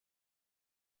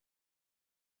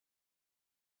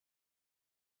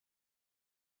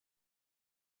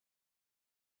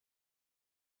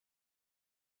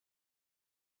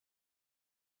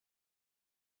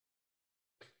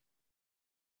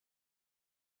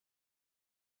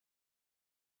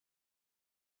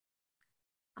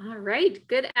All right,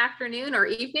 good afternoon or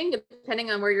evening,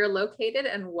 depending on where you're located,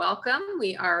 and welcome.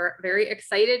 We are very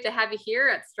excited to have you here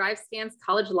at StriveScan's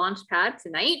College Launchpad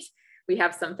tonight. We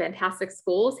have some fantastic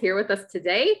schools here with us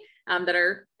today that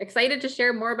are excited to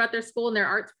share more about their school and their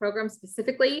arts program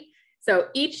specifically. So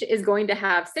each is going to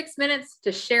have 6 minutes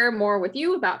to share more with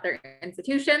you about their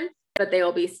institution, but they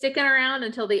will be sticking around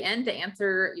until the end to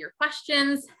answer your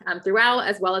questions throughout,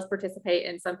 as well as participate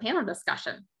in some panel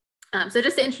discussion. So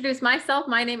just to introduce myself,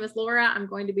 my name is Laura. I'm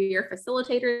going to be your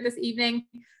facilitator this evening.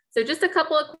 So just a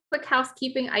couple of quick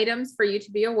housekeeping items for you to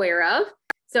be aware of.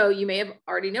 So you may have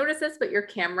already noticed this, but your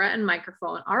camera and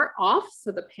microphone are off,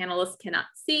 so the panelists cannot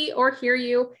see or hear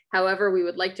you. However, we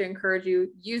would like to encourage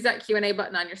you use that Q&A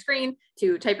button on your screen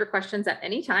to type your questions at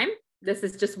any time. This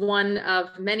is just one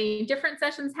of many different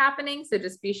sessions happening, so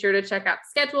just be sure to check out the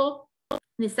schedule.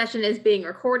 This session is being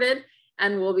recorded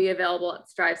and will be available at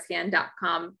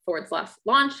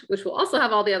strivescan.com/launch, which will also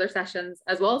have all the other sessions,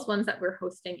 as well as ones that we're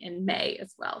hosting in May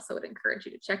as well. So I would encourage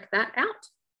you to check that out.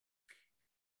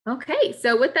 Okay,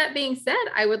 so with that being said,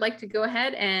 I would like to go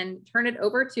ahead and turn it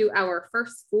over to our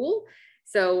first school.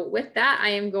 So with that, I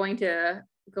am going to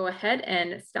go ahead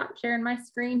and stop sharing my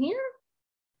screen here.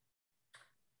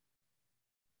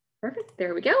 Perfect,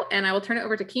 there we go. And I will turn it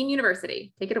over to Kean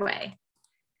University. Take it away.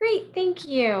 Great, thank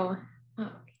you.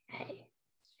 Okay,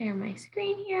 share my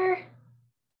screen here.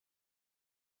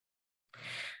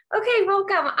 Okay,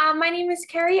 welcome. My name is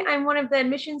Carrie. I'm one of the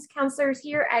admissions counselors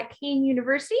here at Kean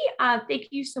University.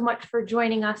 Thank you so much for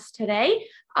joining us today.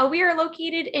 We are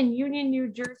located in Union, New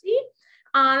Jersey,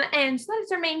 and so that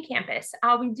is our main campus.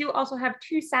 We do also have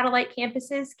 2 satellite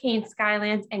campuses, Kean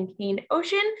Skylands and Kean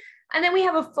Ocean, and then we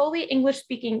have a fully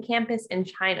English-speaking campus in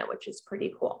China, which is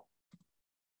pretty cool.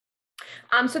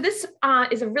 So this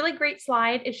is a really great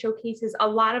slide. It showcases a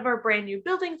lot of our brand new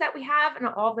buildings that we have and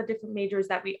all the different majors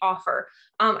that we offer.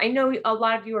 I know a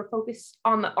lot of you are focused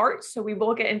on the arts, so we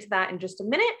will get into that in just a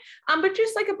minute. But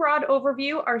just like a broad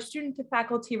overview, our student to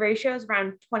faculty ratio is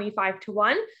around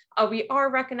 25:1. We are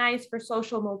recognized for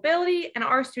social mobility, and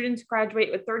our students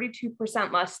graduate with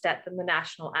 32% less debt than the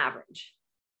national average.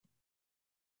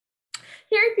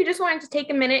 Here, if you just wanted to take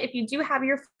a minute, if you do have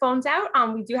your phones out,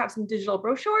 we do have some digital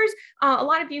brochures. A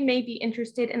lot of you may be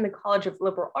interested in the College of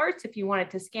Liberal Arts if you wanted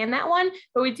to scan that one,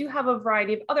 but we do have a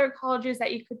variety of other colleges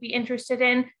that you could be interested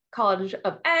in: College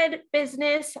of Ed,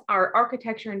 Business, our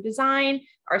Architecture and Design,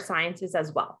 our Sciences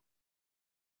as well.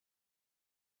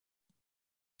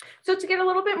 So to get a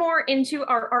little bit more into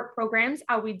our art programs,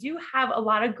 we do have a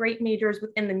lot of great majors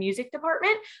within the music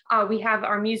department. We have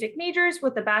our music majors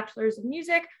with the Bachelor's of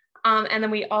Music, and then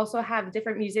we also have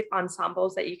different music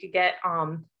ensembles that you could get,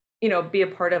 be a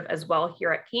part of as well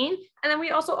here at Kean. And then we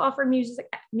also offer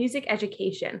music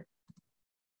education.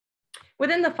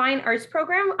 Within the Fine Arts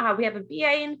program, we have a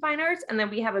BA in Fine Arts, and then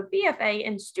we have a BFA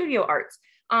in Studio Arts.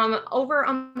 Over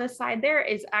on the side there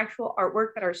is actual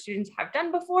artwork that our students have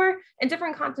done before, and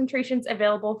different concentrations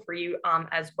available for you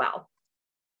as well.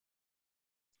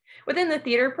 Within the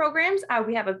theater programs,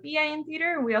 we have a BA in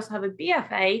theater, and we also have a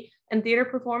BFA in theater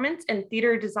performance and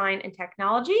theater design and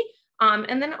technology.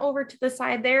 And then over to the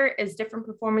side there is different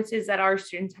performances that our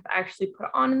students have actually put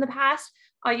on in the past.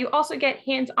 You also get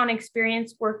hands-on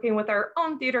experience working with our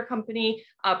own theater company,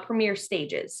 Premier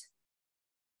Stages.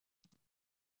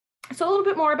 So a little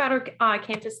bit more about our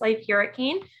campus life here at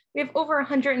Kean. We have over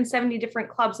 170 different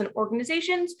clubs and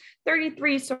organizations,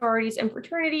 33 sororities and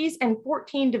fraternities, and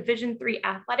 14 Division III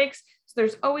athletics. So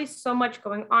there's always so much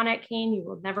going on at Kean. You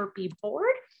will never be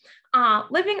bored.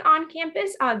 Living on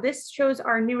campus, this shows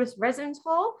our newest residence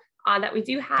hall that we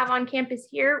do have on campus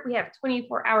here. We have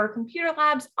 24-hour computer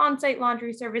labs, on-site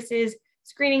laundry services,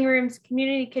 screening rooms,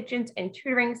 community kitchens, and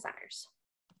tutoring centers.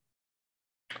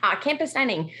 Campus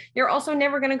dining. You're also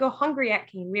never going to go hungry at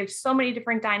Kean. We have so many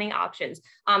different dining options.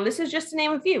 This is just to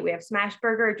name a few. We have Smash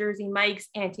Burger, Jersey Mike's,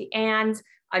 Auntie Anne's,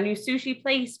 a new sushi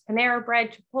place, Panera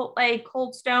Bread, Chipotle,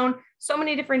 Cold Stone. So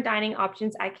many different dining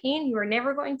options at Kean. You are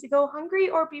never going to go hungry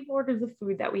or be bored of the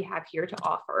food that we have here to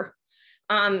offer.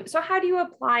 So how do you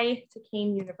apply to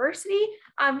Kean University?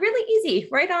 Really easy,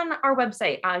 right on our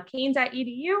website,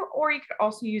 kean.edu, or you could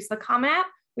also use the Common App.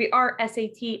 We are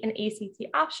SAT and ACT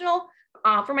optional.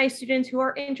 For my students who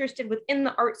are interested within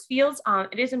the arts fields,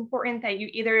 it is important that you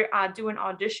either do an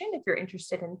audition if you're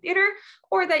interested in theater,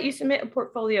 or that you submit a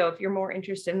portfolio if you're more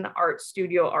interested in the arts,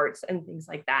 studio arts, and things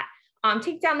like that.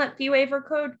 Take down that fee waiver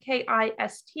code,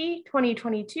 KIST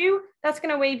 2022. That's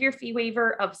going to waive your fee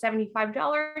waiver of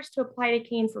 $75 to apply to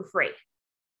Kean for free.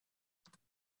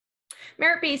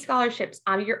 Merit-based scholarships,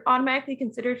 you're automatically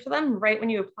considered for them right when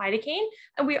you apply to Kean.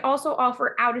 And we also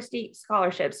offer out-of-state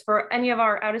scholarships for any of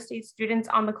our out-of-state students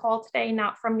on the call today,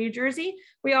 not from New Jersey.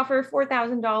 We offer a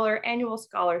 $4,000 annual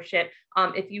scholarship.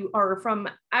 If you are from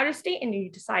out of state and you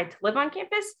decide to live on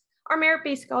campus, our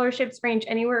merit-based scholarships range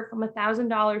anywhere from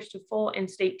 $1,000 to full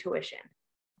in-state tuition.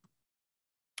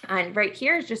 And right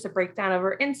here is just a breakdown of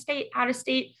our in-state,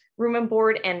 out-of-state, room and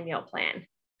board, and meal plan.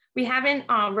 We haven't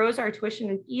rose our tuition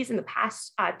and fees in the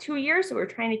past 2 years, so we're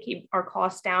trying to keep our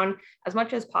costs down as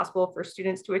much as possible for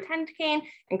students to attend Kean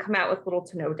and come out with little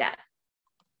to no debt.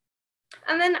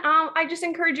 And then I just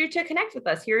encourage you to connect with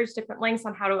us. Here's different links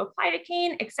on how to apply to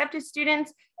Kean, accepted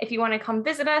students. If you want to come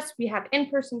visit us, we have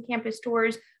in-person campus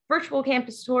tours, virtual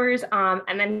campus tours,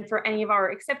 and then for any of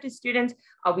our accepted students,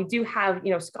 we do have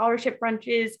scholarship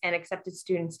brunches and accepted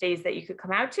student stays that you could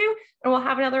come out to, and we'll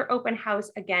have another open house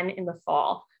again in the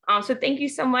fall. So thank you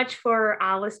so much for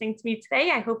listening to me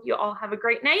today. I hope you all have a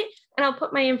great night, and I'll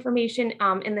put my information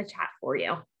in the chat for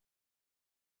you.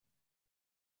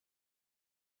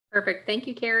 Perfect. Thank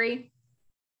you, Carrie.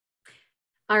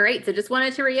 All right. So just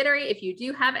wanted to reiterate, if you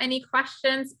do have any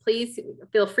questions, please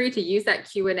feel free to use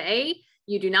that Q&A.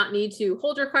 You do not need to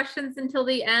hold your questions until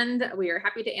the end. We are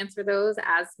happy to answer those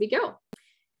as we go.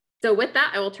 So with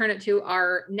that, I will turn it to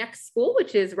our next school,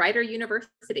 which is Rider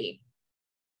University.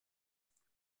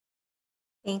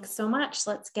 Thanks so much.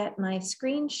 Let's get my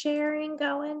screen sharing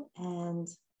going and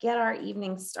get our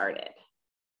evening started.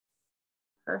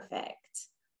 Perfect.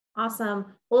 Awesome.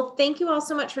 Well, thank you all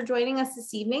so much for joining us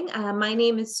this evening. My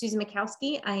name is Susan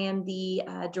Mikowski. I am the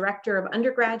Director of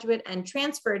Undergraduate and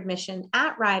Transfer Admission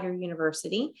at Rider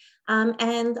University.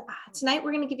 And tonight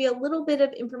we're going to give you a little bit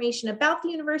of information about the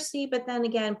university, but then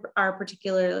again, our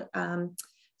particular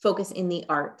focus in the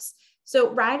arts. So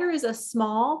Rider is a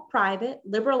small, private,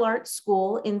 liberal arts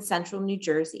school in central New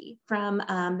Jersey. From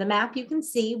the map you can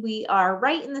see, we are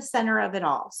right in the center of it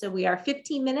all. So we are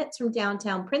 15 minutes from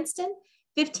downtown Princeton,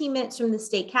 15 minutes from the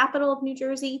state capital of New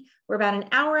Jersey. We're about an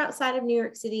hour outside of New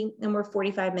York City, and we're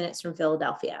 45 minutes from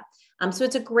Philadelphia. So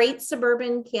it's a great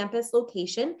suburban campus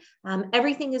location.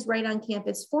 Everything is right on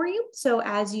campus for you. So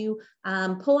as you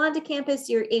pull onto campus,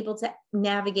 you're able to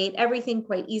navigate everything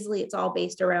quite easily. It's all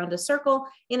based around a circle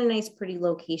in a nice, pretty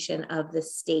location of the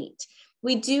state.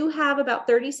 We do have about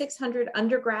 3,600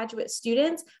 undergraduate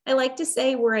students. I like to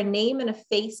say we're a name and a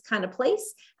face kind of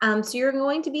place. So you're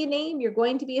going to be a name, you're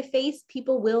going to be a face,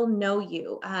 people will know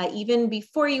you. Even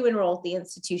before you enroll at the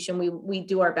institution, we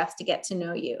do our best to get to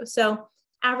know you. So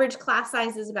average class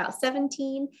size is about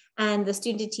 17, and the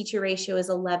student to teacher ratio is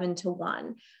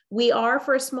 11:1. We are,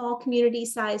 for a small community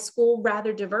sized school,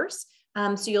 rather diverse.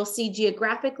 So you'll see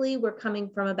geographically, we're coming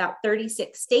from about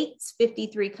 36 states,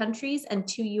 53 countries, and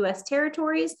 2 US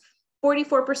territories.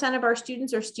 44% of our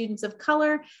students are students of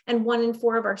color, and 1 in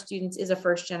 4 of our students is a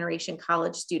first-generation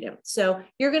college student. So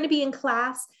you're going to be in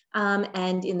class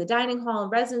and in the dining hall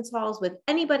and residence halls with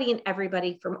anybody and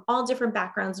everybody from all different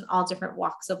backgrounds and all different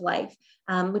walks of life,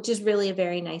 which is really a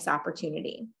very nice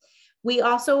opportunity. We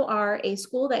also are a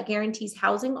school that guarantees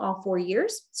housing all 4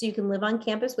 years. So you can live on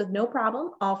campus with no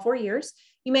problem all 4 years.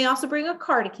 You may also bring a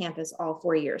car to campus all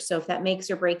 4 years. So if that makes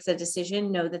or breaks a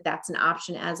decision, know that that's an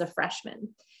option as a freshman.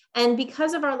 And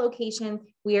because of our location,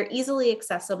 we are easily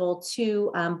accessible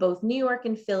to both New York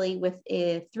and Philly with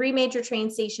 3 major train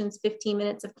stations, 15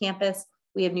 minutes of campus.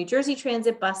 We have New Jersey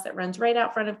Transit bus that runs right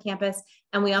out front of campus.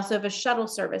 And we also have a shuttle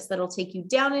service that'll take you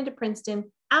down into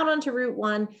Princeton, out onto Route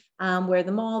 1, where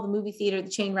the mall, the movie theater, the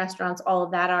chain restaurants, all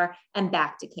of that are, and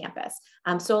back to campus.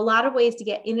 So a lot of ways to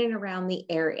get in and around the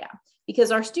area,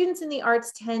 because our students in the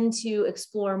arts tend to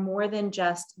explore more than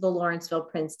just the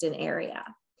Lawrenceville-Princeton area.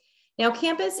 Now,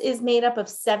 campus is made up of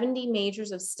 70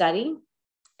 majors of study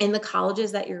in the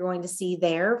colleges that you're going to see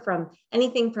there, from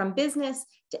anything from business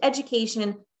to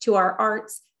education to our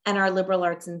arts and our liberal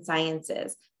arts and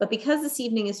sciences. But because this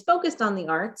evening is focused on the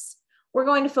arts, we're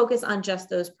going to focus on just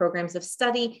those programs of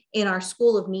study in our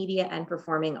School of Media and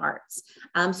Performing Arts.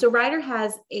 So Rider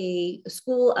has a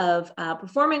School of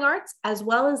Performing Arts, as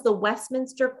well as the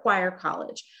Westminster Choir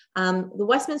College. The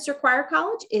Westminster Choir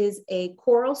College is a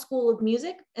choral school of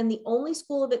music and the only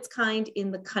school of its kind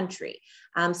in the country.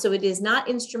 So it is not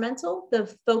instrumental.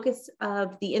 The focus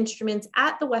of the instruments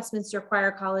at the Westminster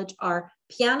Choir College are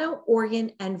piano,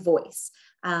 organ, and voice.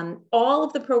 All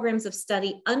of the programs of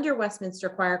study under Westminster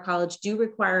Choir College do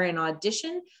require an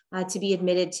audition to be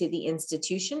admitted to the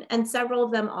institution, and several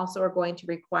of them also are going to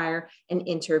require an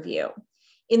interview.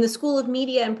 In the School of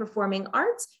Media and Performing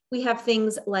Arts, we have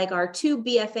things like our 2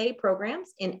 BFA programs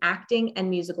in acting and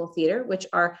musical theater, which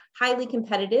are highly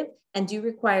competitive and do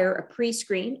require a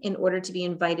pre-screen in order to be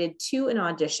invited to an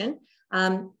audition.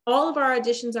 All of our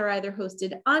auditions are either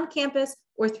hosted on campus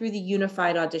or through the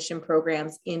unified audition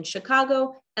programs in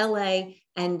Chicago, LA,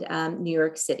 and New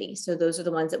York City. So those are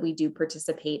the ones that we do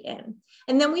participate in.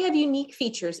 And then we have unique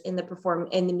features in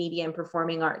the media and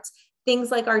performing arts.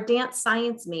 Things like our dance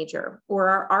science major or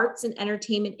our arts and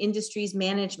entertainment industries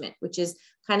management, which is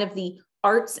kind of the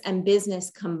arts and business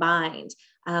combined.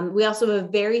 We also have a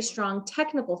very strong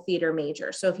technical theater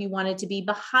major. So if you wanted to be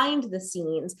behind the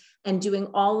scenes and doing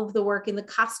all of the work in the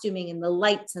costuming and the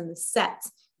lights and the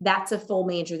sets, that's a full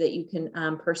major that you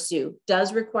can pursue.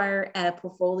 Does require a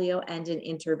portfolio and an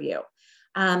interview.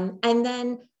 And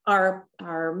then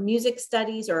our music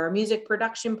studies or our music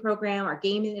production program, our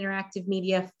game and interactive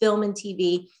media, film and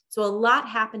TV. So a lot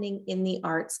happening in the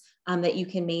arts that you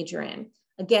can major in.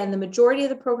 Again, the majority of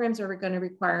the programs are going to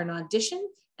require an audition.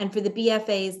 And for the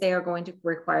BFAs, they are going to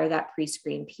require that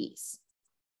pre-screen piece.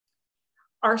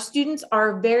 Our students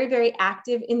are very, very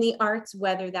active in the arts,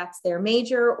 whether that's their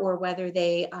major or whether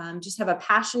they just have a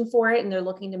passion for it and they're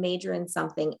looking to major in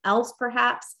something else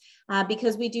perhaps,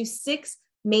 because we do 6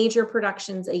 major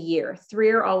productions a year. 3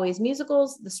 are always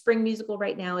musicals. The spring musical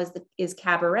right now is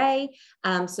Cabaret.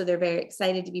 So they're very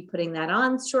excited to be putting that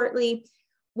on shortly.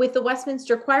 With the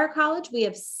Westminster Choir College, we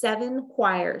have 7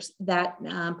 choirs that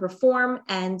perform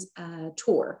and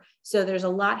tour. So there's a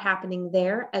lot happening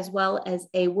there, as well as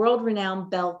a world-renowned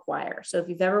bell choir. So if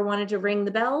you've ever wanted to ring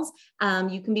the bells,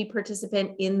 you can be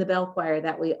participant in the bell choir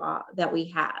that we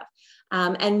have.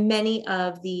 And many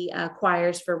of the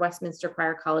choirs for Westminster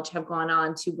Choir College have gone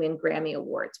on to win Grammy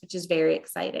Awards, which is very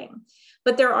exciting.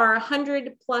 But there are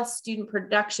 100+ student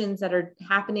productions that are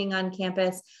happening on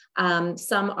campus.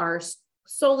 Some are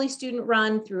solely student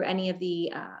run through any of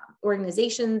the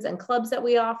organizations and clubs that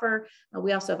we offer.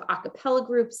 We also have a cappella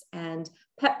groups and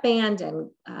pep band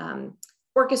and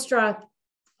orchestra,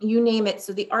 you name it.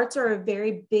 So the arts are a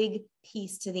very big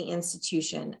piece to the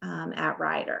institution at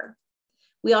Rider.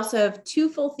 We also have 2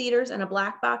 full theaters and a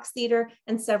black box theater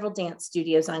and several dance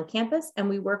studios on campus. And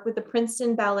we work with the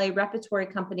Princeton Ballet Repertory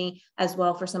Company as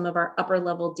well for some of our upper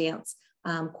level dance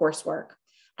coursework.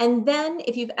 And then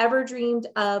if you've ever dreamed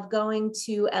of going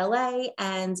to LA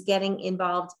and getting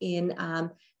involved in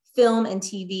film and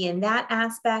TV in that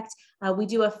aspect, we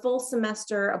do a full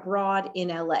semester abroad in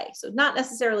LA. So not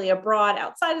necessarily abroad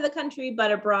outside of the country,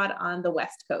 but abroad on the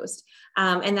West Coast.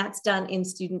 And that's done in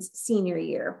students' senior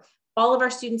year. All of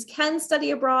our students can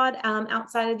study abroad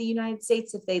outside of the United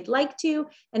States if they'd like to,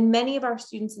 and many of our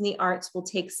students in the arts will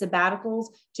take sabbaticals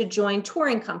to join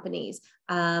touring companies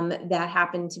that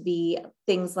happen to be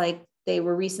things like they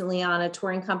were recently on a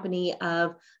touring company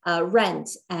of Rent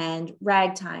and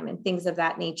Ragtime and things of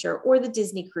that nature, or the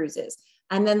Disney cruises,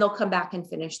 and then they'll come back and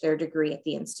finish their degree at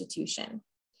the institution.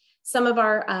 Some of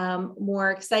our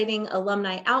more exciting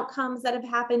alumni outcomes that have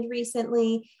happened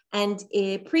recently, and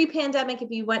pre-pandemic,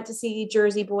 if you went to see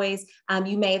Jersey Boys,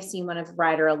 you may have seen one of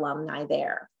Rider alumni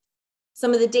there.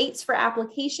 Some of the dates for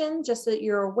application, just so that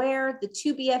you're aware, the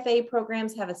 2 BFA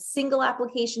programs have a single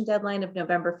application deadline of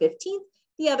November 15th.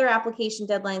 The other application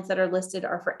deadlines that are listed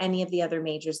are for any of the other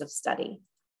majors of study.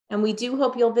 And we do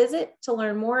hope you'll visit to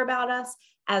learn more about us,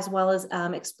 as well as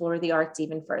explore the arts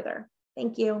even further.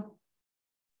 Thank you.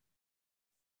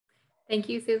 Thank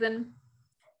you, Susan.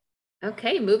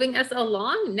 Okay, moving us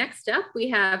along. Next up, we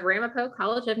have Ramapo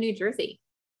College of New Jersey.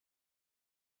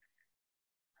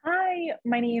 Hi,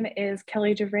 my name is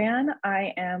Kelly Javran.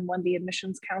 I am one of the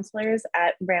admissions counselors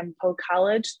at Ramapo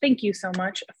College. Thank you so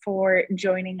much for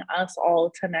joining us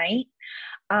all tonight.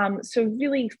 So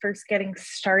really first getting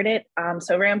started.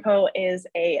 So Ramapo is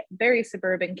a very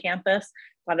suburban campus,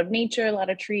 a lot of nature, a lot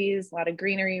of trees, a lot of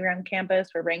greenery around campus.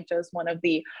 We're ranked as one of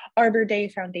the Arbor Day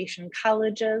Foundation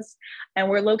colleges, and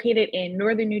we're located in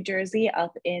northern New Jersey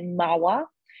up in Mahwah.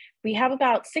 We have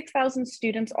about 6,000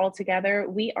 students altogether.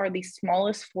 We are the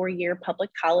smallest 4-year public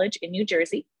college in New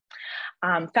Jersey.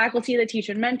 Faculty that teach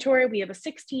and mentor, we have a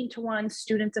 16-to-1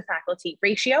 student to faculty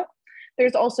ratio.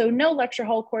 There's also no lecture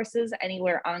hall courses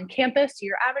anywhere on campus.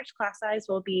 Your average class size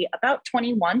will be about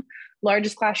 21.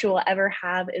 Largest class you will ever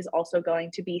have is also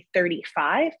going to be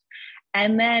 35.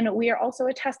 And then we are also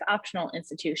a test optional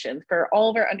institution for all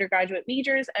of our undergraduate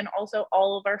majors and also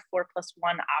all of our 4+1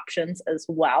 options as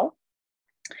well.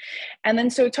 And then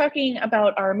so talking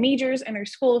about our majors in our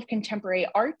School of Contemporary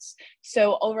Arts.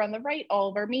 So over on the right, all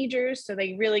of our majors, so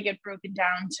they really get broken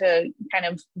down to kind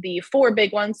of the 4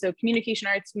 big ones. So communication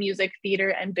arts, music, theater,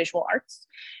 and visual arts.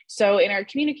 So in our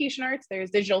communication arts,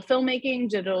 there's digital filmmaking,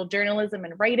 digital journalism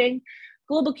and writing,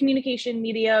 global communication,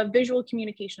 media, visual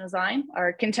communication design,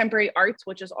 our contemporary arts,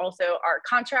 which is also our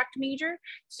contract major.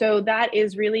 So that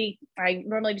is really, I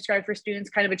normally describe for students,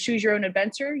 kind of a choose your own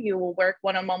adventure. You will work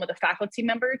one-on-one with a faculty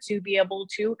member to be able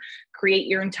to create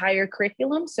your entire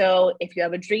curriculum. So if you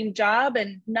have a dream job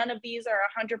and none of these are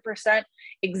 100%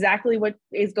 exactly what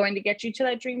is going to get you to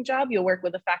that dream job, you'll work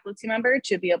with a faculty member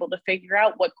to be able to figure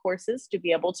out what courses to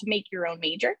be able to make your own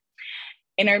major.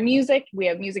 In our music, we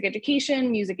have music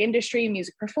education, music industry,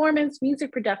 music performance,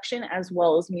 music production, as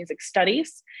well as music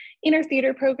studies. In our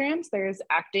theater programs, there's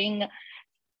acting,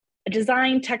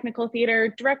 design, technical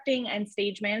theater, directing, and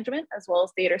stage management, as well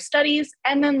as theater studies.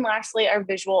 And then lastly, our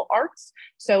visual arts.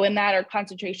 So in that are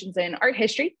concentrations in art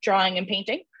history, drawing and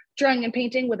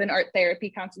painting with an art therapy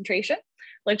concentration,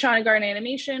 electronic art and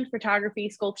animation, photography,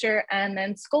 sculpture, and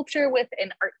then sculpture with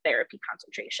an art therapy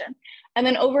concentration. And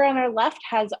then over on our left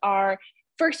has our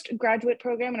first graduate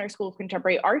program in our School of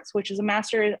Contemporary Arts, which is a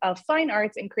Master of Fine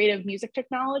Arts in Creative Music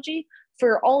Technology.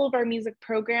 For all of our music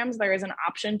programs, there is an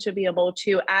option to be able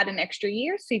to add an extra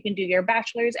year, so you can do your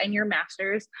bachelor's and your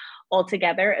master's all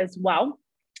together as well.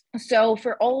 So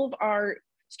for all of our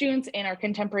students in our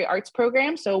contemporary arts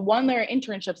program, so one, there are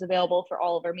internships available for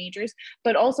all of our majors,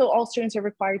 but also all students are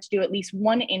required to do at least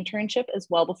one internship as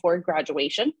well before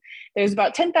graduation. There's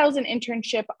about 10,000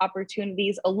 internship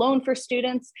opportunities alone for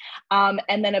students, and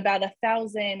then about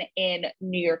 1,000 in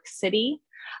New York City.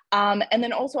 And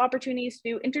then also opportunities to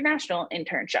do international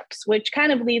internships, which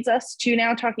kind of leads us to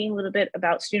now talking a little bit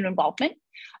about student involvement.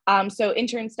 So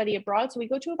intern study abroad. So we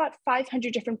go to about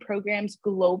 500 different programs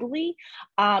globally.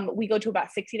 We go to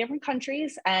about 60 different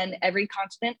countries and every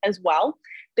continent as well.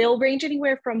 They'll range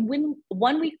anywhere from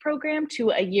 1 week program to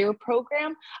a year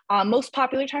program. Most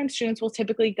popular time students will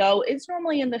typically go is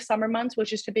normally in the summer months,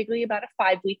 which is typically about a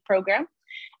 5-week program.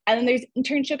 And then there's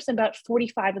internships in about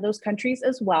 45 of those countries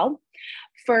as well.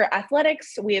 For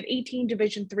athletics, we have 18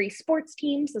 Division III sports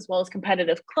teams, as well as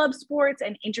competitive club sports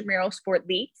and intramural sport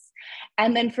leagues.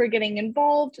 And then for getting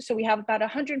involved, so we have about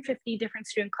 150 different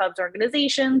student clubs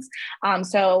organizations.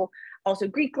 So also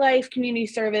Greek life, community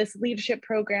service, leadership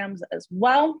programs as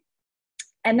well.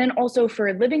 And then also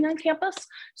for living on campus.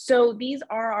 So these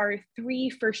are our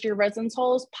 3 first-year residence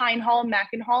halls: Pine Hall,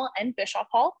 Mackin Hall, and Bischoff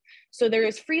Hall. So there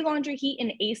is free laundry, heat,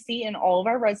 and AC in all of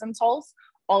our residence halls.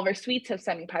 All of our suites have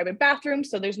semi-private bathrooms,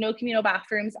 so there's no communal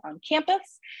bathrooms on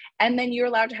campus. And then you're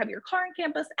allowed to have your car on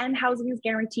campus, and housing is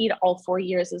guaranteed all 4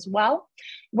 years as well.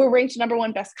 We're ranked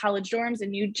 #1 best college dorms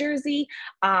in New Jersey.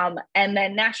 And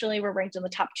then nationally, we're ranked in the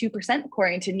top 2%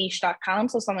 according to niche.com,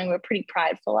 so something we're pretty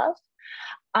prideful of.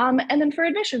 And then for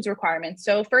admissions requirements.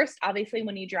 So first, obviously,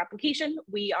 when you need your application,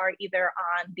 we are either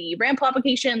on the Ramapo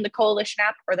application, the Coalition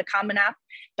app, or the Common app.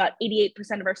 About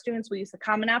 88% of our students will use the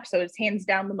Common app, so it's hands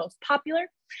down the most popular.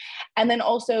 And then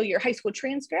also your high school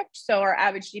transcript. So our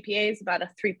average GPA is about a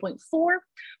 3.4.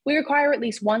 We require at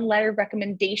least 1 letter of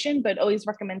recommendation, but always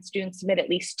recommend students submit at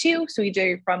least 2. So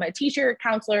either from a teacher,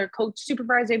 counselor, coach,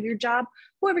 supervisor of your job,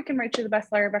 whoever can write you the best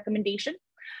letter of recommendation.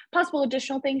 Possible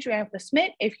additional things you have to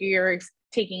submit: if you're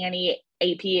taking any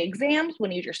AP exams, we'll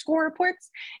need your score reports.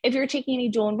 If you're taking any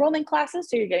dual enrollment classes,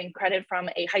 so you're getting credit from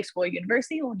a high school or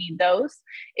university, we'll need those.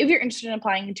 If you're interested in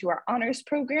applying into our honors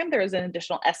program, there is an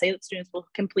additional essay that students will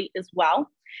complete as well.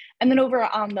 And then over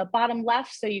on the bottom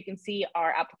left, so you can see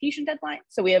our application deadline.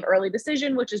 So we have early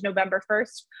decision, which is November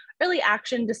 1st, early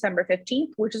action, December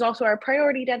 15th, which is also our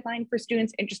priority deadline for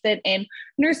students interested in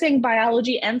nursing,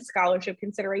 biology, and scholarship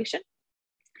consideration.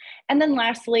 And then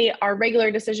lastly, our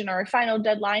regular decision, or our final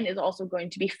deadline, is also going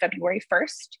to be February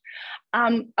 1st.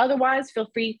 Otherwise, feel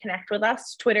free to connect with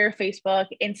us: Twitter, Facebook,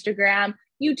 Instagram,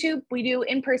 YouTube. We do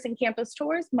in-person campus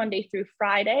tours Monday through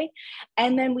Friday.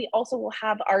 And then we also will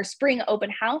have our spring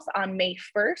open house on May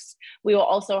 1st. We will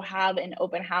also have an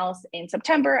open house in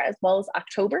September as well as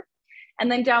October. And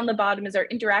then down the bottom is our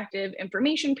interactive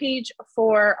information page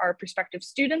for our prospective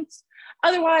students.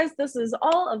 Otherwise, this is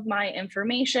all of my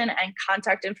information and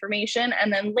contact information,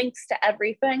 and then links to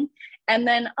everything. And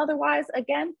then otherwise,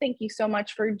 again, thank you so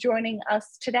much for joining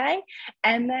us today,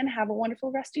 and then have a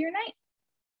wonderful rest of your night.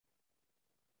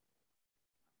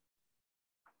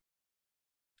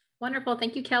 Wonderful.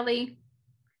 Thank you, Kelly.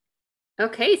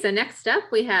 Okay, so next up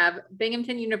we have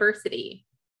Binghamton University.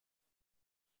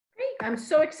 Great. I'm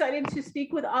so excited to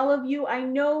speak with all of you. I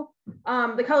know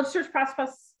the college search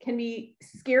process can be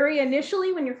scary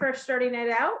initially when you're first starting it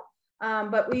out.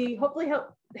 but we hopefully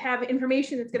have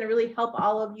information that's going to really help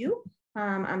all of you.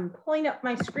 I'm pulling up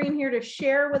my screen here to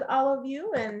share with all of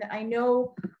you, and I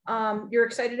know you're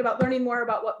excited about learning more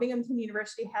about what Binghamton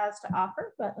University has to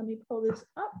offer, but let me pull this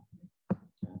up.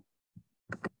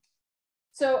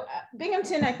 So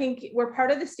Binghamton, I think we're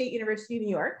part of the State University of New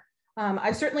York.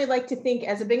 I certainly like to think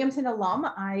as a Binghamton alum,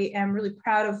 I am really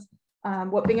proud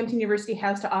of what Binghamton University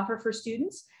has to offer for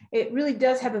students. It really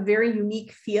does have a very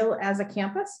unique feel as a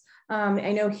campus.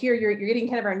 I know here you're getting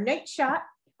kind of our night shot,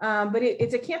 but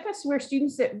it's a campus where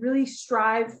students that really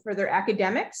strive for their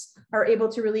academics are able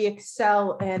to really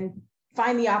excel and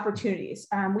find the opportunities.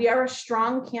 We are a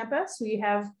strong campus. We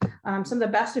have some of the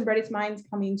best and brightest minds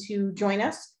coming to join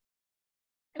us.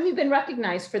 And we've been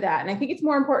recognized for that. And I think it's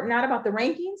more important, not about the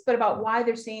rankings, but about why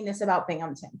they're saying this about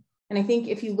Binghamton. And I think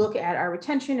if you look at our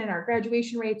retention and our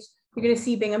graduation rates, you're going to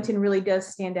see Binghamton really does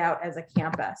stand out as a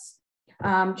campus.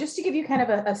 Just to give you kind of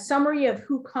a summary of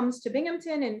who comes to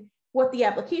Binghamton and what the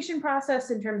application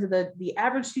process in terms of the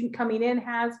average student coming in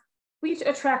has, we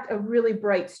attract a really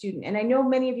bright student. And I know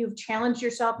many of you have challenged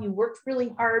yourself. You worked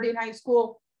really hard in high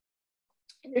school.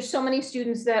 There's so many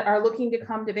students that are looking to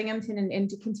come to Binghamton and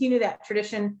to continue that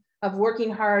tradition of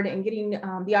working hard and getting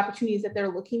the opportunities that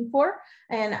they're looking for.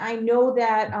 And I know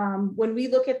that when we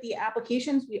look at the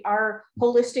applications, we are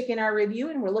holistic in our review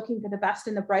and we're looking for the best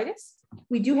and the brightest.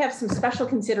 We do have some special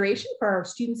consideration for our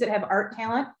students that have art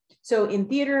talent. So in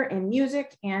theater and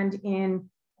music and in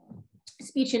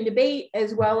speech and debate,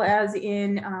 as well as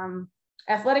in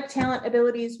athletic talent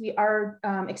abilities, we are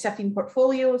accepting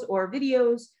portfolios or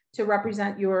videos to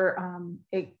represent your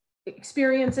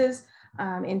experiences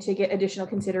and to get additional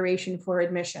consideration for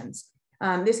admissions.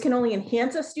 This can only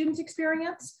enhance a student's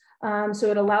experience. So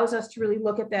it allows us to really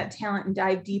look at that talent and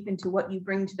dive deep into what you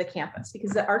bring to the campus,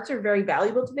 because the arts are very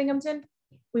valuable to Binghamton.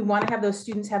 We want to have those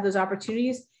students have those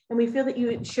opportunities. And we feel that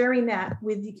you sharing that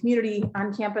with the community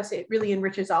on campus, it really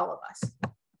enriches all of us.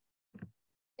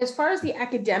 As far as the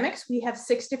academics, we have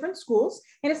 6 different schools,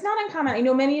 and it's not uncommon. I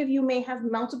know many of you may have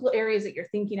multiple areas that you're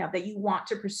thinking of that you want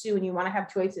to pursue and you want to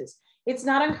have choices. It's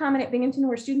not uncommon at Binghamton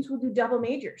where students will do double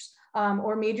majors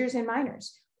or majors and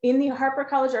minors. In the Harper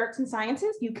College Arts and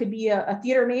Sciences, you could be a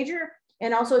theater major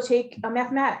and also take a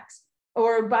mathematics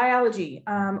or biology,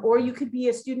 or you could be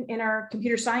a student in our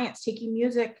computer science taking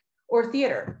music or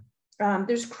theater.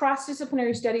 There's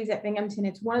cross-disciplinary studies at Binghamton.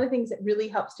 It's one of the things that really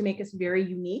helps to make us very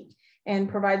unique and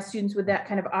provide students with that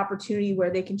kind of opportunity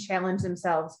where they can challenge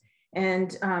themselves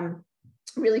and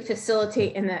really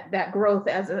facilitate in that growth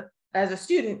as a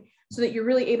student, so that you're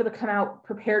really able to come out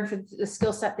prepared for the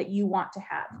skill set that you want to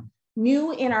have.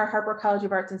 New in our Harper College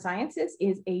of Arts and Sciences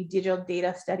is a digital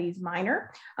data studies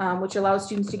minor, which allows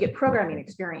students to get programming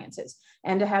experiences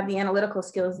and to have the analytical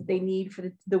skills that they need for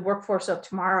the workforce of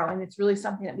tomorrow. And it's really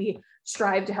something that we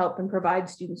strive to help and provide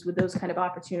students with those kind of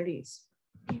opportunities.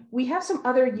 We have some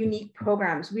other unique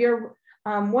programs. We are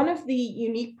one of the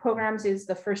unique programs is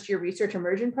the first year research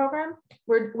immersion program,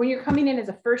 where when you're coming in as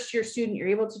a first year student, you're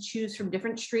able to choose from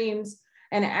different streams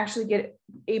and actually get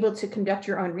able to conduct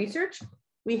your own research.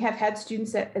 We have had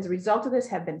students that as a result of this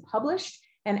have been published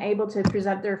and able to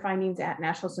present their findings at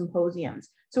national symposiums.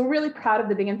 So we're really proud of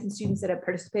the Binghamton students that have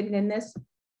participated in this.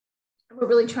 We're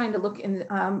really trying to look and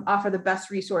offer the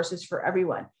best resources for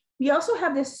everyone. We also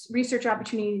have this research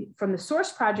opportunity from the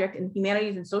SOURCE project in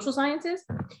humanities and social sciences.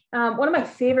 One of my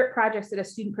favorite projects that a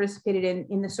student participated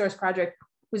in the SOURCE project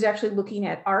was actually looking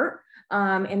at art.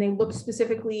 And they looked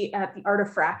specifically at the art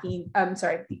of fracking,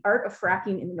 the art of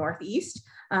fracking in the Northeast.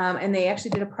 And they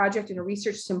actually did a project and a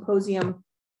research symposium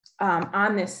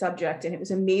on this subject. And it was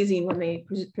amazing when they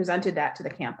presented that to the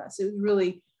campus. It was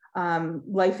really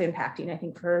life impacting, I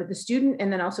think, for the student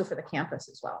and then also for the campus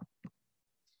as well.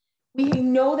 We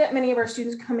know that many of our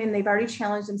students come in, they've already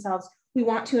challenged themselves. We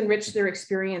want to enrich their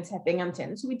experience at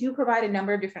Binghamton. So we do provide a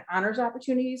number of different honors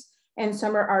opportunities and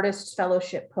summer artist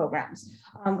fellowship programs.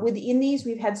 Within these,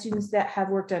 we've had students that have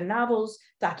worked on novels,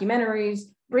 documentaries,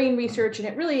 brain research, and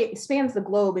it really spans the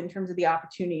globe in terms of the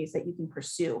opportunities that you can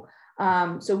pursue.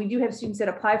 So we do have students that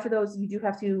apply for those. You do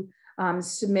have to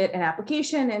submit an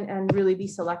application and really be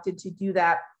selected to do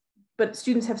that. But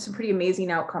students have some pretty amazing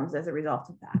outcomes as a result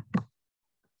of that.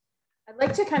 I'd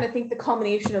like to kind of think the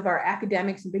culmination of our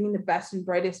academics and bringing the best and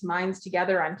brightest minds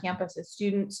together on campus as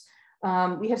students.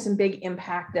 We have some big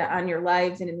impact on your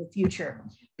lives and in the future.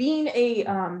 Being a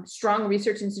strong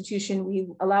research institution, we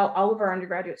allow all of our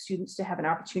undergraduate students to have an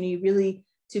opportunity really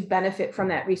to benefit from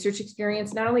that research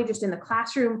experience, not only just in the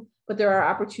classroom, but there are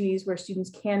opportunities where students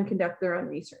can conduct their own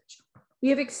research. We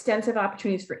have extensive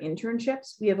opportunities for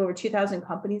internships. We have over 2,000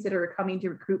 companies that are coming to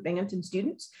recruit Binghamton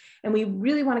students. And we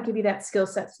really want to give you that skill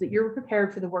set so that you're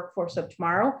prepared for the workforce of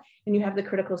tomorrow and you have the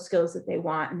critical skills that they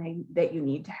want and that you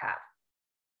need to have.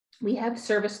 We have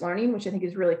service learning, which I think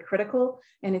is really critical.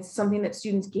 And it's something that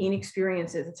students gain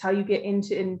experiences. It's how you get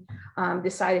into and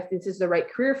decide if this is the right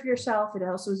career for yourself. It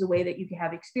also is a way that you can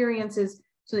have experiences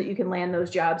so that you can land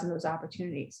those jobs and those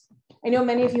opportunities. I know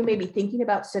many of you may be thinking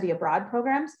about study abroad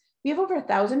programs. We have over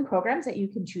 1,000 programs that you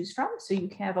can choose from. So you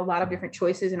can have a lot of different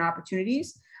choices and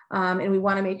opportunities. And we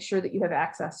want to make sure that you have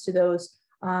access to those,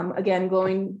 again,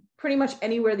 going pretty much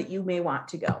anywhere that you may want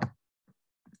to go.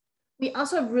 We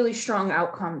also have really strong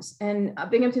outcomes, and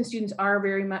Binghamton students are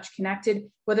very much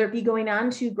connected, whether it be going on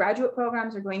to graduate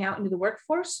programs or going out into the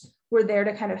workforce. We're there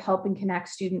to kind of help and connect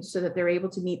students so that they're able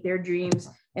to meet their dreams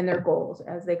and their goals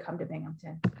as they come to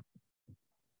Binghamton.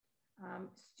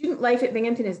 Student life at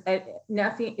Binghamton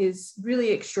is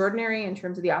really extraordinary in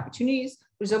terms of the opportunities.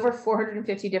 There's over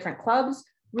 450 different clubs,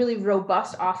 really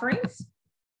robust offerings.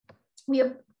 We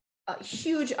have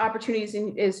huge opportunities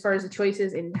as far as the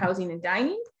choices in housing and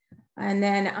dining. And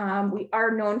then we are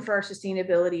known for our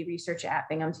sustainability research at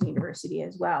Binghamton University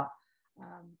as well.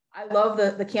 I love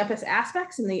the campus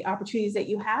aspects and the opportunities that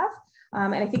you have.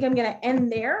 And I think I'm going to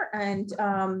end there and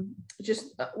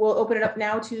we'll open it up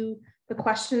now to the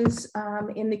questions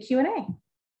in the Q&A.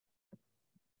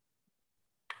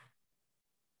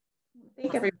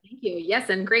 Thank you. Yes,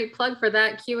 and great plug for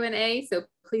that Q&A. So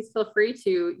please feel free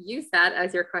to use that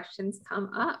as your questions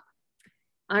come up.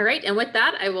 All right, and with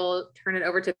that, I will turn it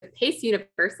over to Pace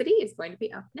University is going to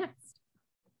be up next.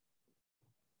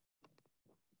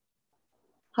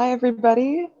 Hi,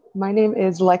 everybody. My name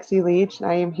is Lexi Leach, and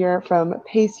I am here from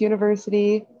Pace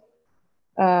University.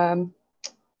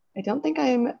 I don't think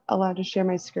I'm allowed to share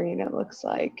my screen, it looks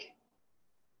like.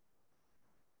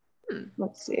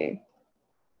 Let's see.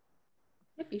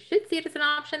 Yep, you should see it as an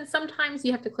option. Sometimes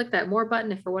you have to click that more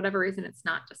button if for whatever reason it's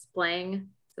not displaying.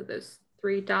 So those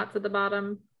 3 dots at the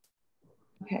bottom.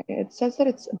 Okay, it says that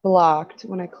it's blocked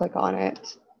when I click on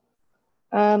it.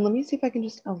 Let me see if I can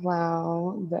just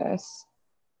allow this.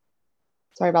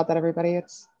 Sorry about that, everybody.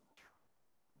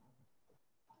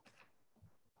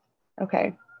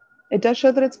 Okay. It does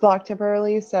show that it's blocked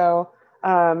temporarily, so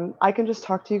I can just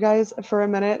talk to you guys for a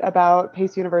minute about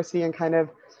Pace University and kind of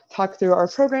talk through our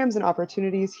programs and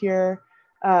opportunities here.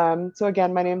 So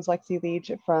again, my name is Lexi Leach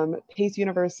from Pace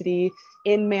University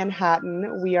in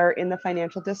Manhattan. We are in the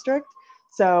financial district.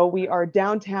 So we are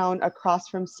downtown across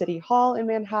from City Hall in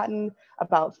Manhattan,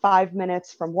 about 5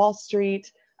 minutes from Wall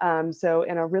Street. So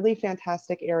in a really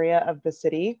fantastic area of the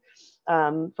city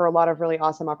for a lot of really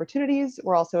awesome opportunities.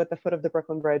 We're also at the foot of the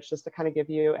Brooklyn Bridge, just to kind of give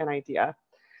you an idea.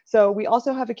 So we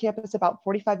also have a campus about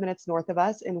 45 minutes north of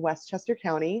us in Westchester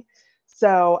County.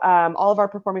 So all of our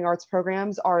performing arts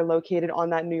programs are located on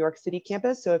that New York City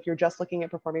campus. So if you're just looking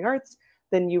at performing arts,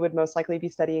 then you would most likely be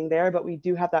studying there. But we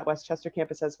do have that Westchester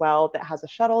campus as well that has a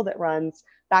shuttle that runs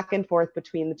back and forth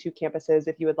between the 2 campuses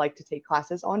if you would like to take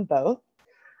classes on both.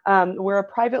 We're a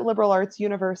private liberal arts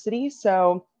university.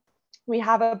 So we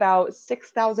have about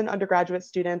 6,000 undergraduate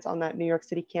students on that New York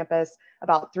City campus,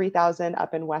 about 3,000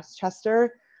 up in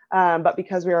Westchester. But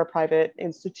because we are a private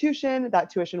institution, that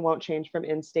tuition won't change from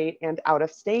in-state and out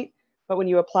of state. But when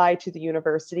you apply to the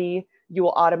university, you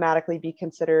will automatically be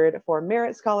considered for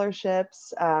merit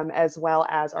scholarships, as well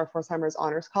as our Forsheimer's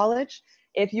Honors College.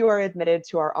 If you are admitted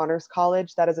to our Honors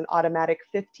College, that is an automatic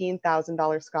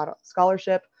 $15,000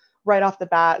 scholarship right off the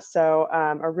bat. So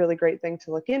a really great thing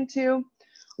to look into.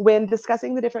 When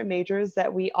discussing the different majors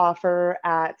that we offer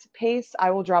at Pace,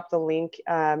 I will drop the link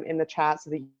in the chat so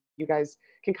that you guys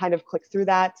can kind of click through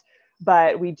that.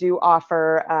 But we do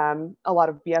offer a lot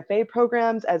of BFA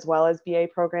programs as well as BA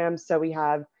programs. So we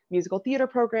have musical theater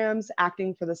programs,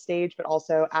 acting for the stage, but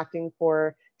also acting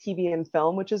for TV and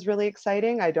film, which is really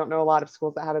exciting. I don't know a lot of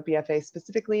schools that have a BFA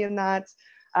specifically in that,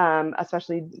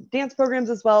 especially dance programs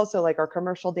as well. So like our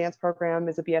commercial dance program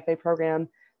is a BFA program.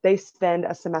 They spend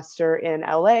a semester in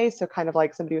LA. So kind of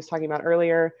like somebody was talking about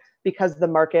earlier, because the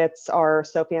markets are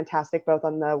so fantastic, both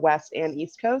on the West and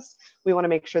East Coast, we want to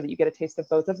make sure that you get a taste of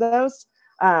both of those.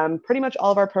 Pretty much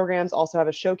all of our programs also have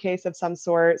a showcase of some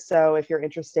sort. So if you're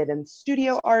interested in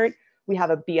studio art, we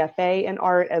have a BFA in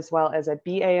art as well as a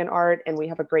BA in art, and we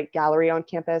have a great gallery on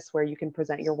campus where you can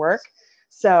present your work.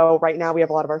 So right now we have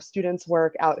a lot of our students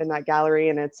work out in that gallery,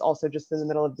 and it's also just in the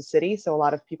middle of the city. So a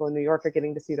lot of people in New York are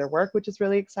getting to see their work, which is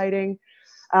really exciting.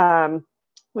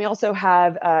 We also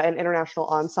have an international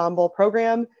ensemble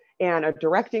program and a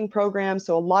directing program.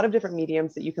 So a lot of different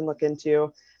mediums that you can look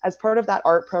into as part of that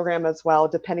art program as well,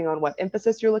 depending on what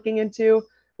emphasis you're looking into.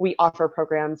 we offer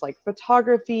programs like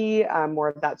photography, more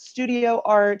of that studio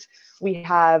art. We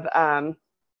have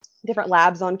different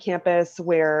labs on campus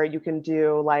where you can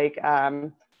do like,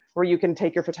 where you can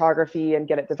take your photography and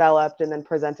get it developed and then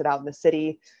present it out in the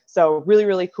city. So really,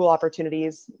 really cool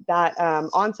opportunities. That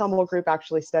ensemble group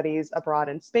actually studies abroad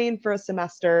in Spain for a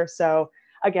semester. So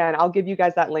again, I'll give you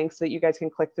guys that link so that you guys can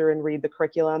click through and read the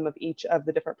curriculum of each of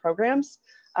the different programs.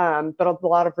 But a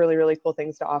lot of really, really cool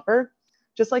things to offer.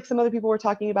 Just like some other people were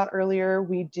talking about earlier,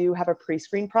 we do have a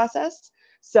pre-screen process.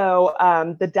 So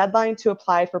the deadline to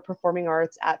apply for performing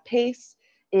arts at PACE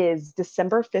is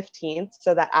December 15th,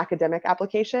 so that academic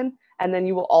application. And then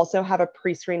you will also have a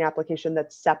pre-screen application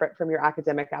that's separate from your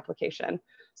academic application.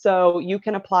 So you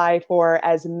can apply for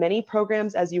as many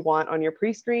programs as you want on your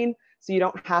pre-screen. So you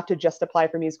don't have to just apply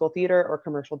for musical theater or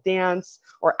commercial dance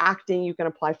or acting. You can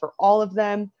apply for all of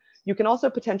them. You can also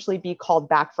potentially be called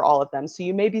back for all of them. So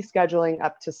you may be scheduling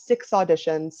up to 6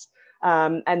 auditions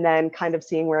and then kind of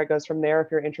seeing where it goes from there if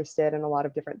you're interested in a lot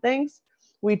of different things.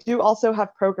 We do also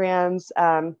have programs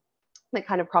that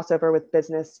kind of cross over with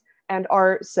business and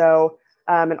art. So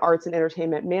and arts and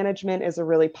entertainment management is a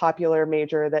really popular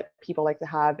major that people like to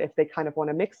have if they kind of want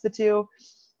to mix the two.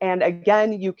 And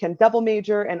again, you can double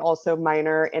major and also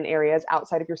minor in areas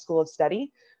outside of your school of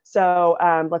study. So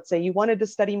let's say you wanted to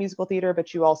study musical theater,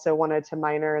 but you also wanted to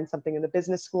minor in something in the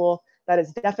business school. That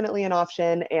is definitely an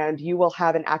option, and you will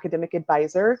have an academic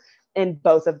advisor in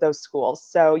both of those schools.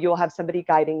 So you'll have somebody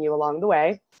guiding you along the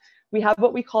way. We have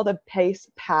what we call the PACE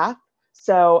path.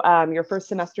 So your first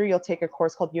semester, you'll take a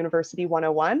course called University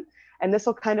 101, and this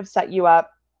will kind of set you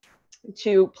up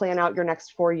to plan out your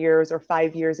next 4 years or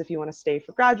 5 years if you want to stay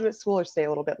for graduate school or stay a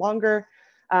little bit longer.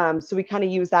 So we kind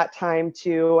of use that time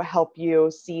to help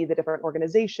you see the different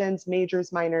organizations,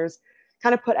 majors, minors,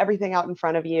 kind of put everything out in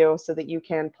front of you so that you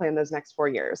can plan those next 4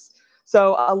 years.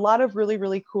 So a lot of really,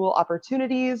 really cool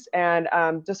opportunities. And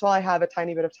just while I have a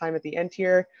tiny bit of time at the end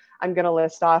here, I'm going to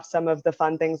list off some of the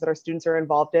fun things that our students are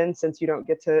involved in since you don't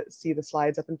get to see the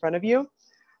slides up in front of you.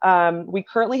 We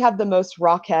currently have the most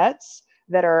Rockettes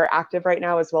that are active right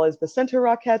now, as well as the Center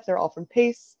Rockettes. They're all from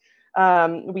PACE.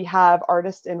 We have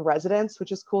artists in residence,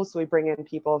 which is cool. So we bring in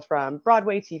people from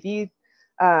Broadway, TV.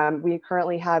 We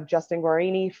currently have Justin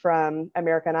Guarini from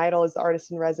American Idol as the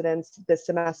artist in residence this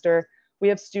semester. We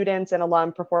have students and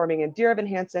alum performing in Dear Evan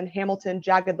Hansen, Hamilton,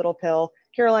 Jagged Little Pill,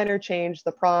 Carolina Change,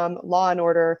 The Prom, Law and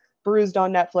Order, Bruised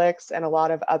on Netflix, and a lot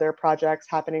of other projects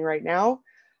happening right now.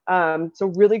 So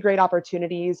really great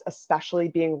opportunities, especially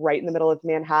being right in the middle of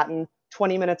Manhattan,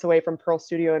 20 minutes away from Pearl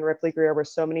Studio and Ripley Greer, where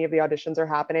so many of the auditions are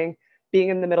happening. Being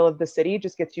in the middle of the city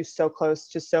just gets you so close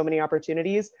to so many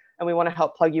opportunities. And we want to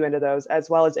help plug you into those, as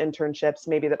well as internships,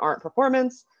 maybe that aren't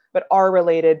performance, but are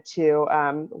related to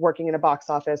working in a box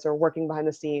office or working behind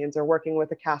the scenes or working with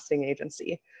a casting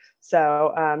agency.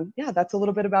 So yeah, that's a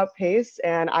little bit about PACE,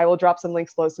 and I will drop some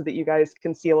links below so that you guys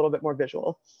can see a little bit more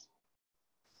visual.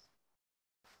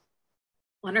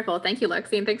 Wonderful. Thank you,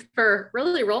 Lexi. And thanks for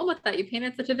really rolling with that. You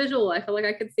painted such a visual. I feel like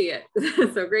I could see it.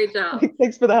 So great job.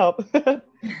 Thanks for the help.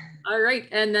 All right.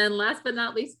 And then last but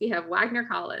not least, we have Wagner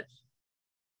College.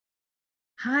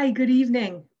 Hi, good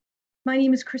evening. My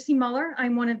name is Chrissy Muller.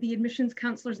 I'm one of the admissions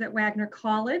counselors at Wagner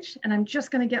College, and I'm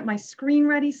just going to get my screen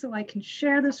ready so I can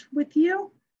share this with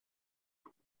you.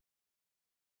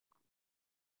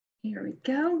 Here we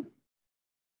go.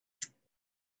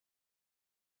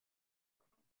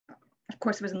 Of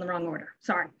course, it was in the wrong order.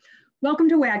 Sorry. Welcome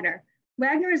to Wagner.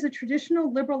 Wagner is a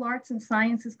traditional liberal arts and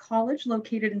sciences college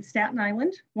located in Staten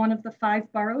Island, one of the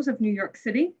 5 boroughs of New York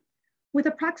City. With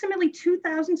approximately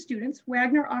 2,000 students,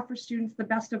 Wagner offers students the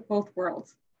best of both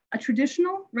worlds, a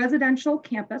traditional residential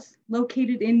campus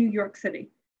located in New York City.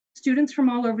 Students from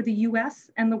all over the US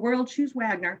and the world choose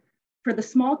Wagner for the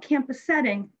small campus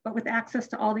setting, but with access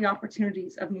to all the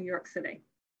opportunities of New York City.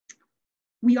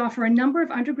 We offer a number of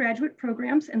undergraduate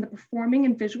programs in the performing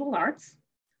and visual arts.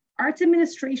 Arts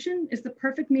administration is the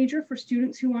perfect major for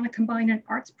students who want to combine an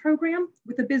arts program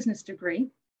with a business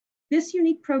degree. This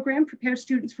unique program prepares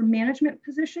students for management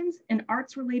positions in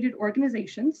arts-related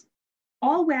organizations.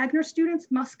 All Wagner students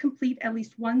must complete at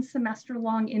least 1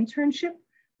 semester-long internship,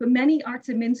 but many arts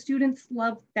admin students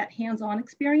love that hands-on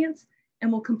experience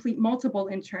and will complete multiple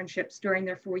internships during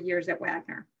their 4 years at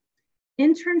Wagner.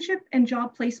 Internship and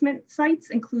job placement sites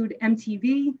include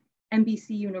MTV,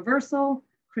 NBC Universal,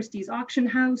 Christie's Auction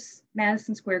House,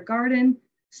 Madison Square Garden,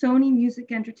 Sony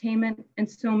Music Entertainment, and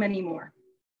so many more.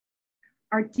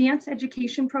 Our dance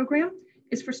education program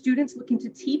is for students looking to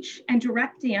teach and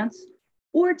direct dance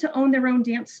or to own their own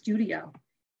dance studio.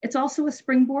 It's also a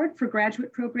springboard for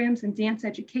graduate programs in dance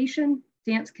education,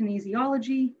 dance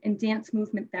kinesiology, and dance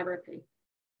movement therapy.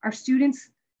 Our students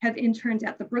have interned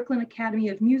at the Brooklyn Academy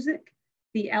of Music,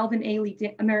 the Alvin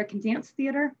Ailey American Dance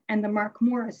Theater, and the Mark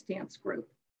Morris Dance Group.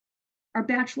 Our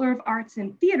Bachelor of Arts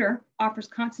in Theater offers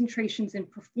concentrations in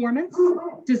performance,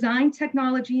 design,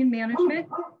 technology, and management,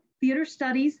 theater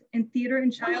studies, and theater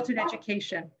and childhood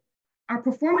education. Our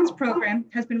performance program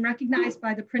has been recognized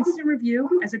by the Princeton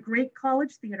Review as a great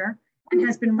college theater and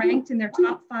has been ranked in their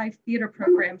top 5 theater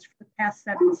programs for the past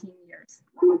 17 years.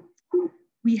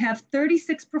 We have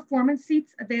 36 performance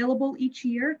seats available each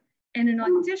year, and an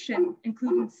audition,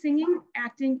 including singing,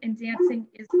 acting, and dancing,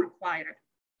 is required.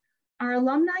 Our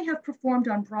alumni have performed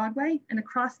on Broadway and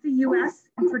across the US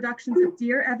in productions of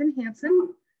Dear Evan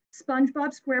Hansen,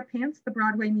 SpongeBob SquarePants, the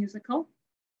Broadway musical,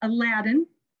 Aladdin,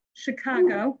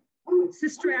 Chicago,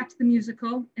 Sister Act the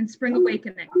musical, and Spring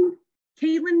Awakening.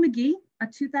 Caitlin McGee, a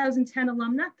 2010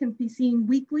 alumna, can be seen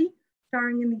weekly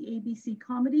starring in the ABC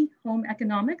comedy Home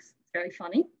Economics. It's very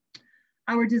funny.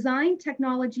 Our Design,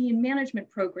 Technology, and Management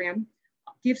program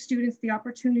gives students the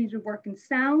opportunity to work in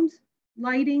sound,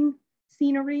 lighting,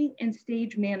 scenery, and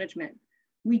stage management.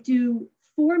 We do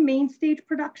 4 main stage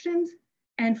productions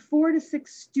and 4 to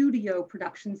 6 studio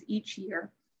productions each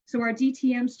year. So our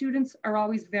DTM students are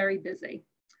always very busy.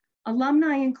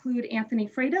 Alumni include Anthony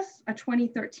Freitas, a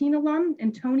 2013 alum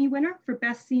and Tony winner for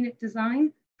Best Scenic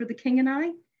Design for The King and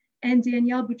I, and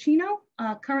Danielle Buccino,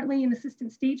 currently an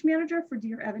assistant stage manager for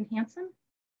Dear Evan Hansen.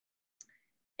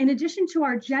 In addition to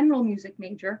our general music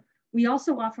major, we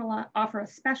also offer a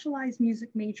specialized music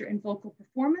major in vocal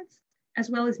performance,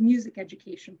 as well as music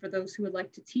education for those who would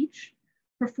like to teach.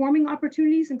 Performing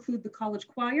opportunities include the college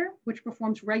choir, which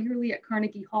performs regularly at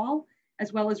Carnegie Hall,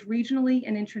 as well as regionally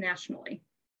and internationally.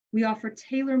 We offer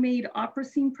tailor-made opera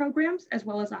scene programs, as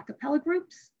well as a cappella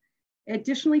groups.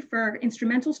 Additionally, for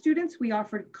instrumental students, we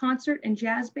offer concert and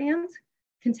jazz bands,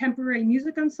 contemporary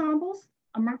music ensembles,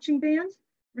 a marching band,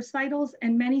 recitals,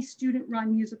 and many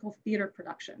student-run musical theater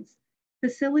productions.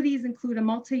 Facilities include a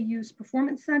multi-use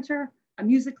performance center, a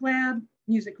music lab,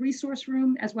 music resource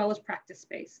room, as well as practice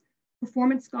space.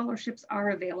 Performance scholarships are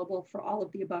available for all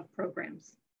of the above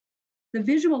programs. The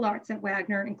visual arts at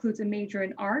Wagner includes a major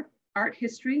in art, art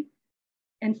history,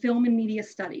 and film and media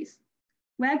studies.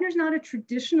 Wagner's not a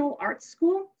traditional arts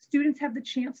school. Students have the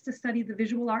chance to study the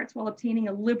visual arts while obtaining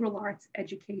a liberal arts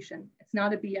education. It's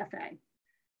not a BFA.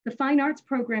 The fine arts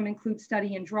program includes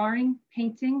study in drawing,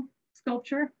 painting,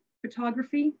 sculpture,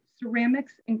 photography,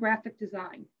 ceramics, and graphic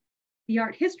design. The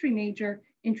art history major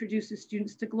introduces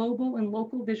students to global and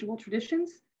local visual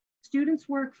traditions. Students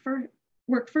work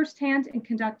firsthand and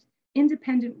conduct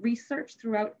independent research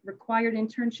throughout required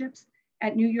internships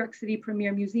at New York City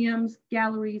premier museums,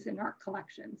 galleries, and art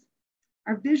collections.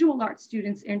 Our visual arts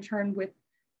students intern with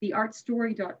the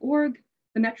artstory.org,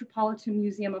 the Metropolitan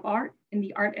Museum of Art in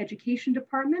the Art Education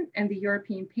Department and the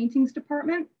European Paintings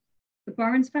Department, the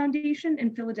Barnes Foundation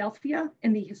in Philadelphia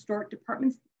in the Historic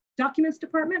Documents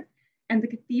Department, and the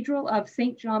Cathedral of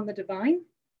St. John the Divine.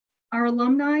 Our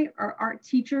alumni are art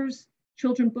teachers,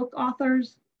 children book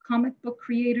authors, comic book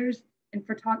creators, and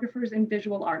photographers and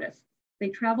visual artists. They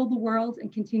travel the world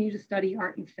and continue to study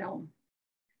art and film.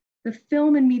 The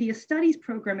Film and Media Studies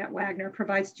program at Wagner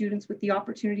provides students with the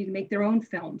opportunity to make their own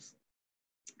films,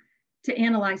 to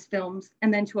analyze films,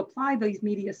 and then to apply these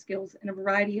media skills in a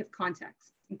variety of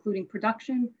contexts, including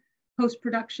production,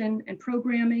 post-production, and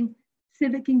programming,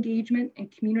 civic engagement,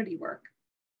 and community work.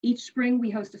 Each spring,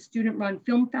 we host a student-run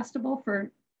film festival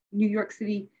for New York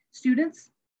City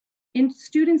students.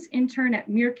 Students intern at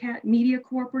Meerkat Media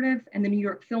Cooperative and the New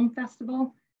York Film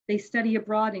Festival. They study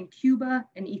abroad in Cuba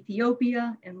and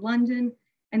Ethiopia and London,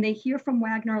 and they hear from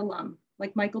Wagner alum,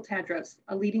 like Michael Tadros,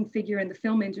 a leading figure in the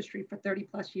film industry for 30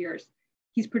 plus years.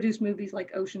 He's produced movies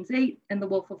like Ocean's 8 and The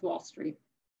Wolf of Wall Street.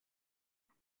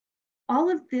 All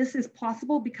of this is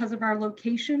possible because of our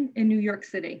location in New York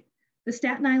City. The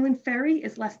Staten Island Ferry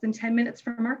is less than 10 minutes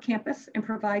from our campus and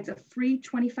provides a free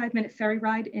 25-minute ferry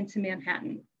ride into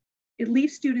Manhattan. It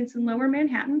leaves students in Lower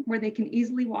Manhattan, where they can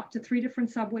easily walk to 3 different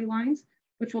subway lines,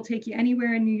 which will take you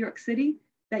anywhere in New York City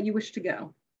that you wish to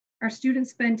go. Our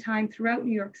students spend time throughout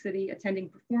New York City attending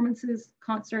performances,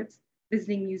 concerts,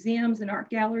 visiting museums and art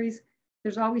galleries.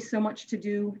 There's always so much to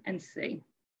do and see.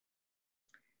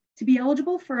 To be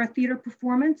eligible for our theater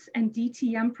performance and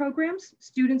DTM programs,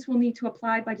 students will need to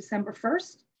apply by December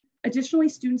 1st. Additionally,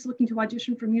 students looking to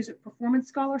audition for music performance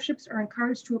scholarships are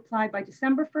encouraged to apply by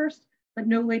December 1st, but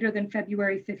no later than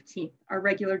February 15th, our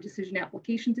regular decision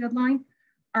application deadline.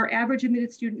 Our average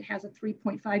admitted student has a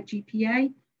 3.5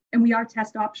 GPA, and we are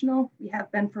test optional. We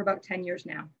have been for about 10 years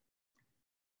now.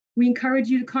 We encourage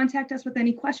you to contact us with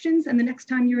any questions, and the next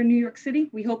time you're in New York City,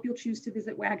 we hope you'll choose to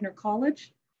visit Wagner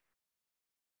College.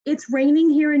 It's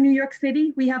raining here in New York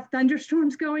City. We have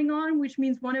thunderstorms going on, which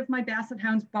means one of my basset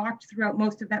hounds barked throughout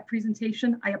most of that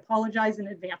presentation. I apologize in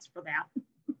advance for that.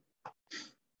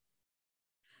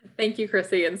 Thank you,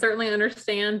 Chrissy, and certainly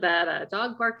understand that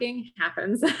dog barking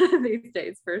happens these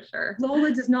days for sure.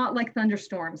 Lola does not like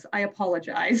thunderstorms. I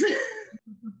apologize.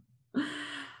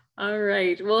 All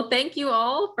right. Well, thank you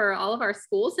all for all of our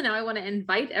schools. And now I want to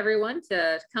invite everyone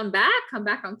to come back on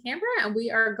camera, and we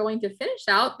are going to finish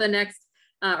out the next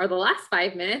or the last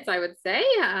 5 minutes, I would say,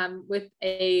 with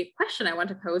a question I want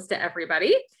to pose to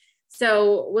everybody.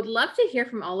 So would love to hear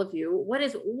from all of you. What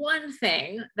is one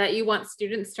thing that you want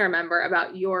students to remember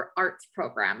about your arts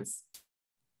programs?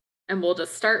 And we'll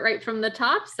just start right from the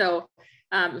top. So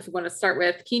if you want to start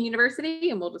with Kean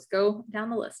University, and we'll just go down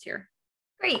the list here.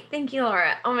 Great. Thank you,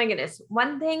 Laura. Oh my goodness.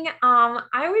 One thing,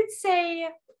 I would say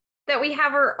that we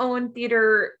have our own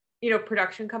theater,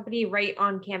 production company right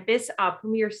on campus,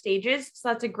 Premier Stages. So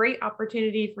that's a great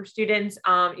opportunity for students,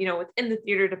 within the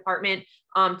theater department,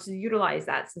 to utilize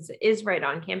that since it is right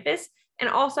on campus. And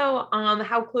also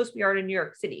how close we are to New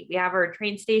York City. We have our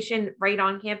train station right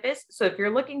on campus. So if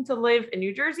you're looking to live in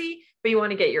New Jersey, but you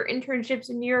want to get your internships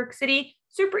in New York City,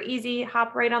 super easy,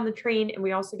 hop right on the train. And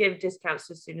we also give discounts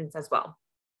to students as well.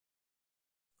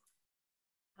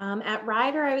 At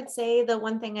Rider, I would say the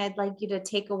one thing I'd like you to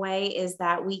take away is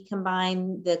that we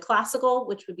combine the classical,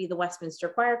 which would be the Westminster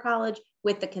Choir College,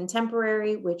 with the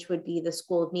contemporary, which would be the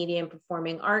School of Media and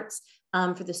Performing Arts,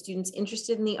 for the students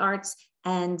interested in the arts,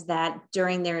 and that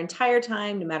during their entire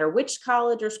time, no matter which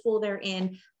college or school they're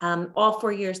in, all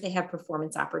 4 years, they have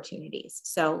performance opportunities.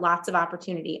 So lots of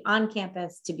opportunity on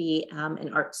campus to be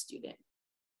an art student.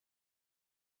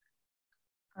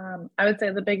 I would say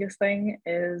the biggest thing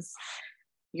is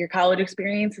your college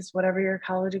experience is whatever your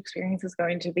college experience is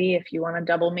going to be. If you want to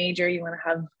double major, you want to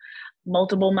have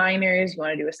multiple minors, you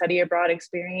want to do a study abroad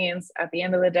experience, at the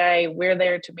end of the day, we're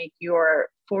there to make your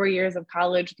 4 years of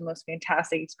college the most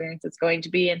fantastic experience it's going to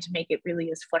be, and to make it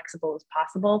really as flexible as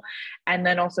possible. And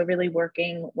then also really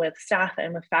working with staff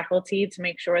and with faculty to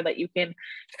make sure that you can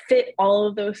fit all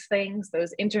of those things,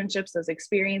 those internships, those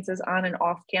experiences on and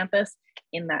off campus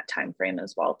in that time frame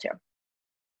as well too.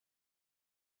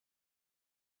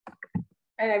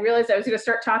 And I realized I was going to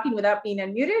start talking without being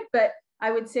unmuted, but I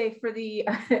would say for the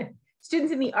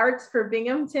students in the arts for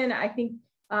Binghamton, I think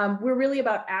we're really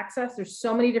about access. There's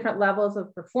so many different levels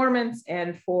of performance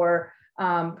and for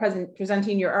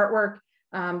presenting your artwork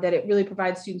that it really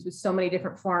provides students with so many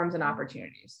different forums and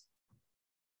opportunities.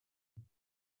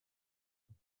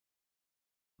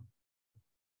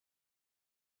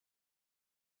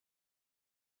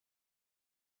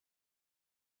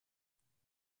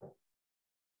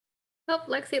 Oh,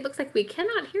 Lexi, it looks like we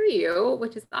cannot hear you,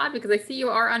 which is odd because I see you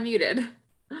are unmuted.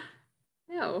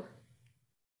 No.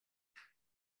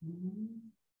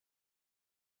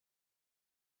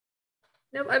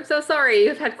 Nope, I'm so sorry.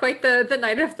 You've had quite the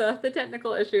night of the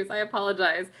technical issues. I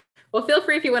apologize. Well, feel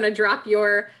free if you want to drop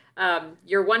your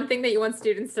one thing that you want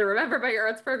students to remember about your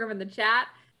arts program in the chat,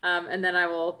 and then I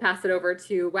will pass it over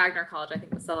to Wagner College. I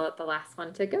think was the last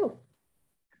one to go.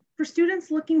 For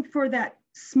students looking for that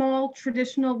small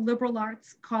traditional liberal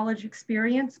arts college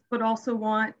experience, but also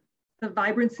want the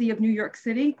vibrancy of New York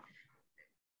City,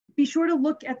 be sure to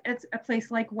look at a place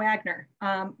like Wagner.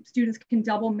 Students can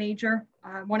double major.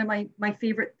 One of my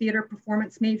favorite theater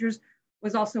performance majors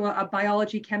was also a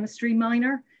biology chemistry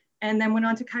minor, and then went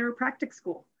on to chiropractic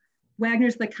school.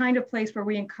 Wagner's the kind of place where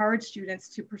we encourage students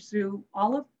to pursue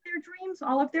all of their dreams,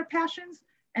 all of their passions,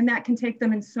 and that can take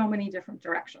them in so many different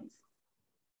directions.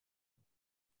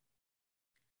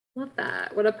 Love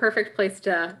that. What a perfect place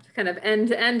to kind of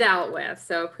end out with.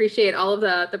 So appreciate all of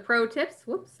the pro tips.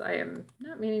 Whoops, I am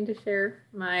not meaning to share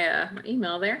my, my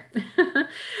email there.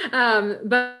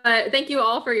 But thank you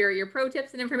all for your pro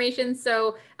tips and information.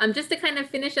 So just to kind of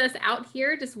finish us out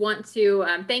here, just want to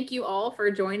thank you all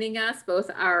for joining us, both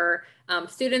our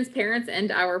students, parents,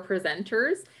 and our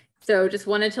presenters. So just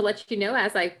wanted to let you know,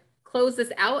 as I close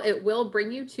this out, it will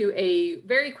bring you to a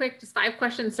very quick, just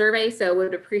 5-question survey. So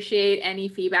would appreciate any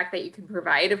feedback that you can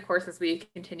provide, of course, as we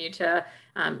continue to,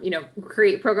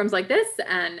 create programs like this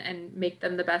and make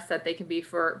them the best that they can be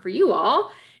for you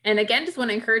all. And again, just want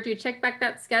to encourage you to check back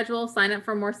that schedule, sign up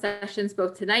for more sessions,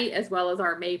 both tonight as well as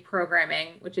our May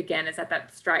programming, which again is at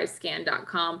that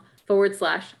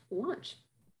strivescan.com/launch.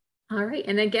 All right.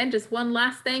 And again, just one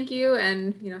last thank you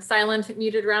and, silent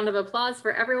muted round of applause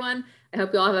for everyone. I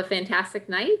hope you all have a fantastic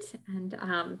night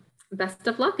and best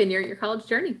of luck in your college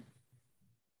journey.